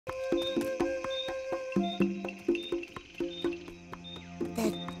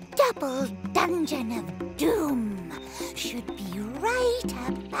double dungeon of doom should be right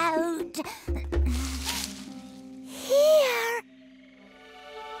about here.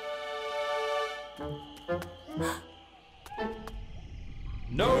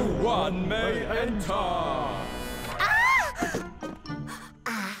 No one may enter. Aha!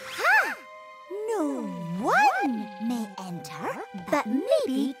 No one may enter, but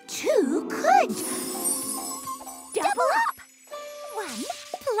maybe two could. Double up! 1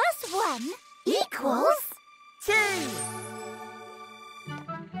 plus 1 equals 2.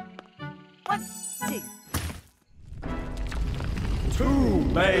 1, 2. 2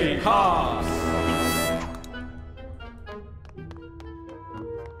 may pass.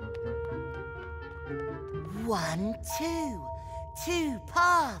 1, 2. 2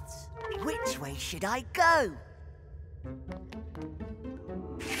 paths. Which way should I go?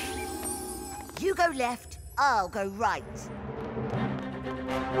 You go left, I'll go right.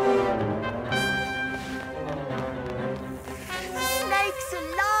 Snakes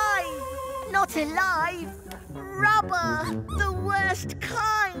alive! Not alive! Rubber! The worst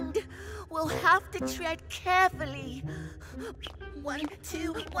kind! We'll have to tread carefully. 1,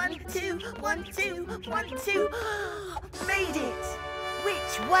 2, 1, 2, 1, 2, 1, 2. Made it!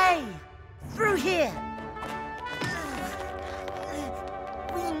 Which way? Through here.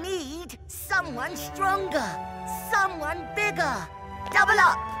 We need someone stronger, someone bigger. Double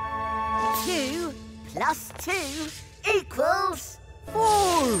up. 2 plus 2 equals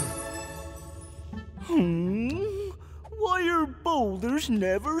 4. Why are boulders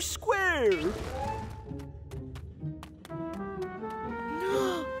never square?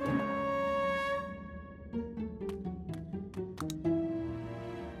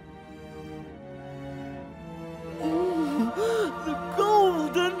 The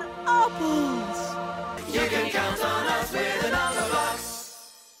golden apples! You can count on us with the Numberblocks.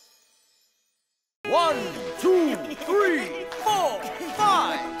 1, 2, 3, 4,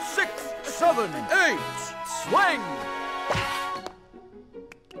 5, 6, 7, 8. Swing!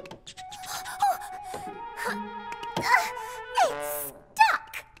 It's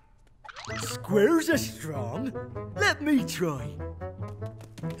stuck! Squares are strong. Let me try.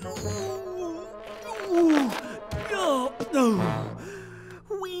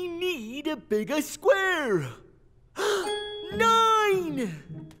 We need a bigger square. 9!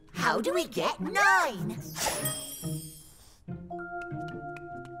 How do we get 9?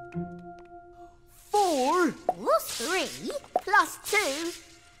 4 Plus 3 Plus 2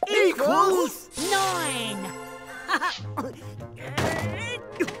 equals 9.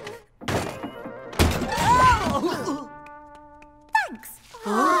 Thanks.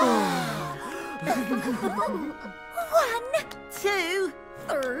 1, 2,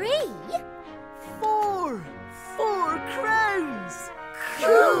 3. 4. 4 crowns.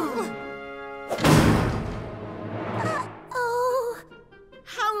 Cool. Oh.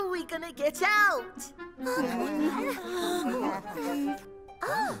 How are we gonna get out?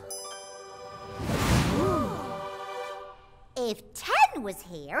 If 10 was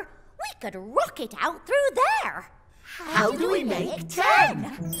here, we could rocket out through there. How do we make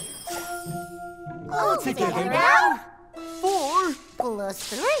 10? All together now. 4 Plus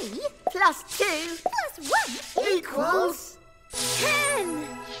 3 plus 2 plus 1 equals 10.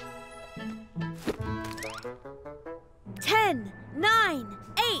 10, 9,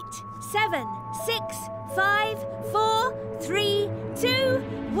 8, 7, 6, 5, 4, 3, 2,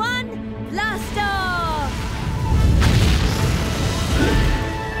 1, blast off!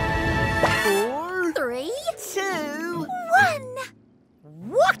 4, 3, 2. 1.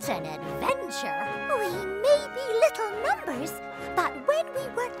 What an adventure! We may be little numbers, but when we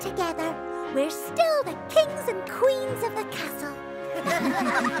work together, we're still the kings and queens of the castle.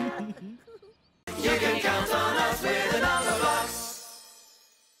 You can count on us with the Numberblocks.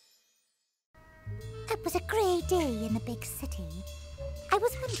 It was a grey day in the big city. I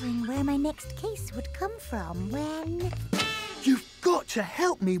was wondering where my next case would come from when... You've got to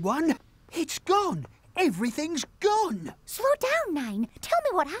help me, One. It's gone. Everything's gone. Slow down, 9. Tell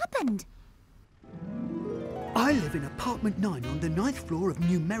me what happened. I live in apartment 9 on the 9th floor of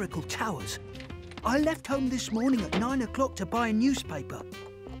Numerical Towers. I left home this morning at 9 o'clock to buy a newspaper.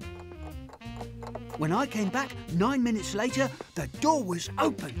 When I came back 9 minutes later, the door was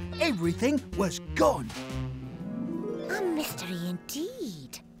open. Everything was gone. A mystery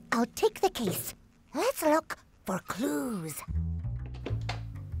indeed. I'll take the case. Let's look for clues.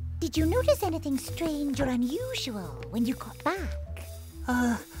 Did you notice anything strange or unusual when you got back?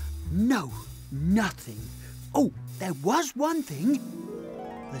 No, nothing. Oh, there was one thing.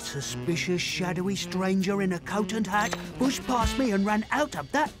 The suspicious, shadowy stranger in a coat and hat pushed past me and ran out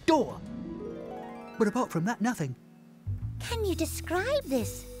of that door. But apart from that, nothing. Can you describe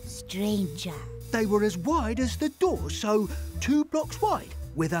this stranger? They were as wide as the door, so 2 blocks wide,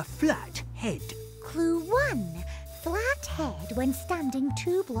 with a flat head. Clue 1. Flat head when standing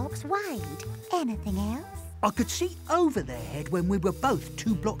 2 blocks wide. Anything else? I could see over their head when we were both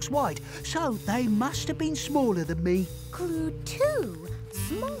 2 blocks wide, so they must have been smaller than me. Clue 2.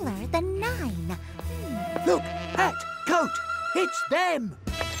 Smaller than 9. Look, hat, coat, it's them!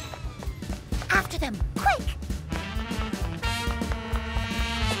 After them, quick!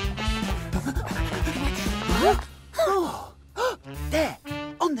 Oh, there,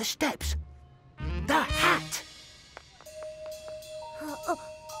 on the steps. The hat!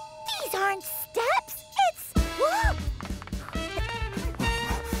 These aren't steps, it's... Whoa!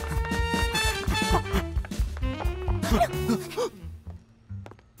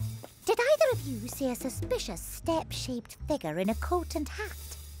 Did either of you see a suspicious step-shaped figure in a coat and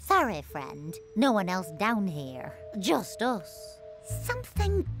hat? Sorry, friend. No one else down here. Just us.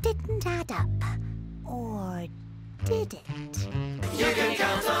 Something didn't add up. Or did it? You can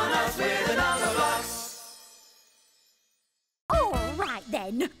count on us with the Numberblocks. All right,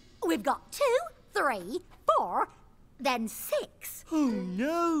 then. We've got 2, 3, 4, then 6. Oh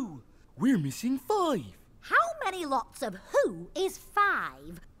no! We're missing 5. How many lots of who is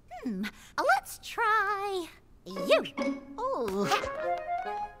 5? Let's try you. Oh.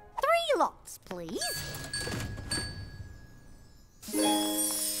 3 lots, please.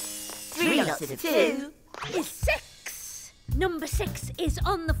 3 lots of 2 is 6. Number 6 is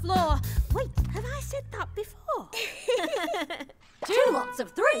on the floor. Wait, have I said that before? 2 lots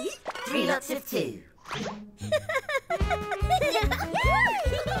of 3. 3 lots of 2. I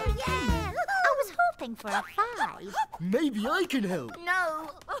was hoping for a 5. Maybe I can help.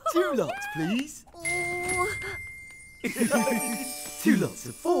 No. 2 lots, please. Oh. 2 lots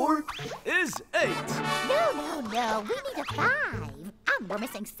of 4 is 8. No. We need a 5. And we're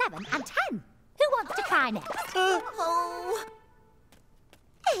missing 7 and 10. Who wants to try next? Oh.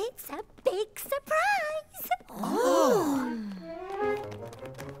 It's a big surprise. Oh.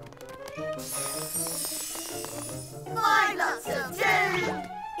 5 lots of 2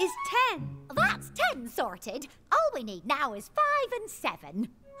 is 10. That's 10 sorted. All we need now is 5 and 7.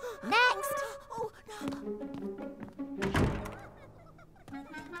 Next. Oh,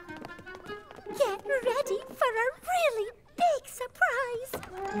 Get ready for a really big surprise.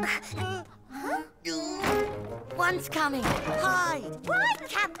 One's coming. Hide. Why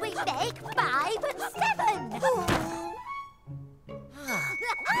can't we make 5 and 7?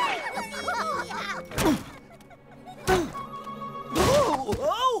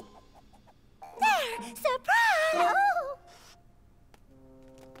 Oh! There! Surprise!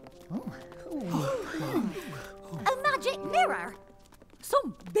 A magic mirror.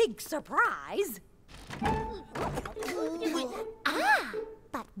 Some big surprise.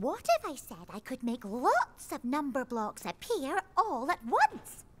 But what if I said I could make lots of number blocks appear all at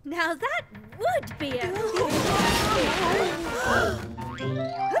once? Now that would be a...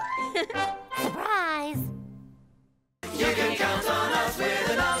 Surprise! You can count on us with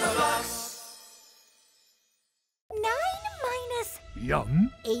the Numberblocks. 9 minus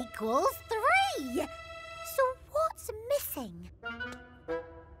Yum. equals 3. So what's missing?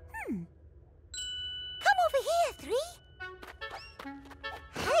 Come over here, 3.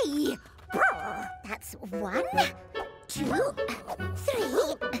 Hey! Brr. That's 1, 2, 3,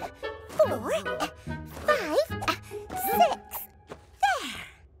 4, 5, 6. There!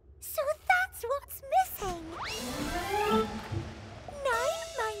 So that's what's missing. 9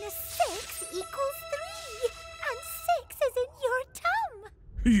 minus 6 equals 3. And 6 is in your tum.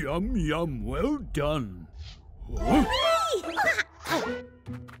 Yum, yum, well done. Huh?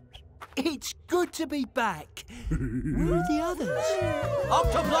 It's good to be back. Where are the others?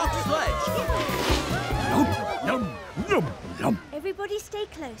 Octoblock sledge. Yum, yum, yum, yum. Everybody stay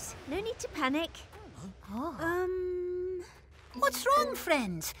close. No need to panic. What's wrong,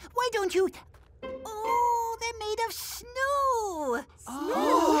 friends? Why don't you... Oh, they're made of snow.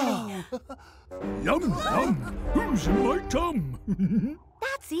 Yum, yum. Who's in my tum?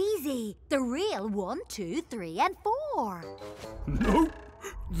 That's easy. The real 1, 2, 3, and 4. No,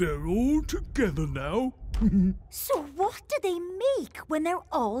 they're all together now. So what do they make when they're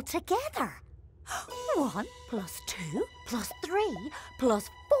all together? 1 plus 2 plus 3 plus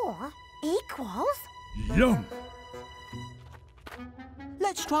 4 equals... Yum.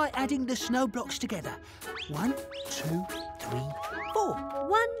 Let's try adding the snow blocks together. 1, 2, 3, 4.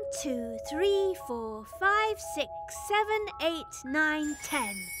 1, 2, 3, 4, 5, 6, 7, 8, 9,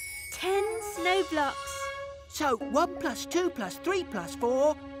 10. 10 snow blocks. So 1 plus 2 plus 3 plus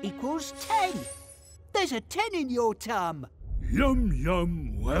 4 equals 10. There's a 10 in your tum. Yum,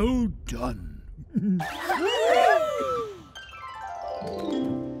 yum, well done.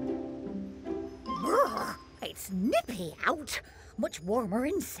 Brr, it's nippy out. Much warmer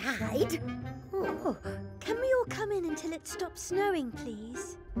inside. Oh, can we all come in until it stops snowing,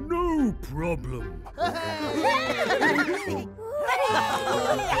 please? No problem.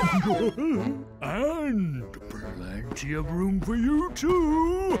 And plenty of room for you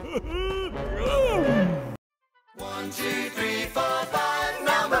too. 1, 2, 3, 4, 5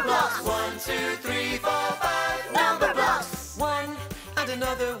 number blocks. 1, 2, 3, 4, 5 number blocks. 1 and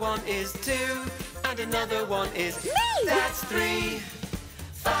another one is 2 and another one is me. That's 3.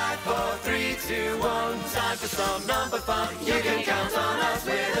 5, 4, 3, 2, 1. Time for some number fun. You can count on us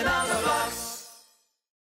with a number box.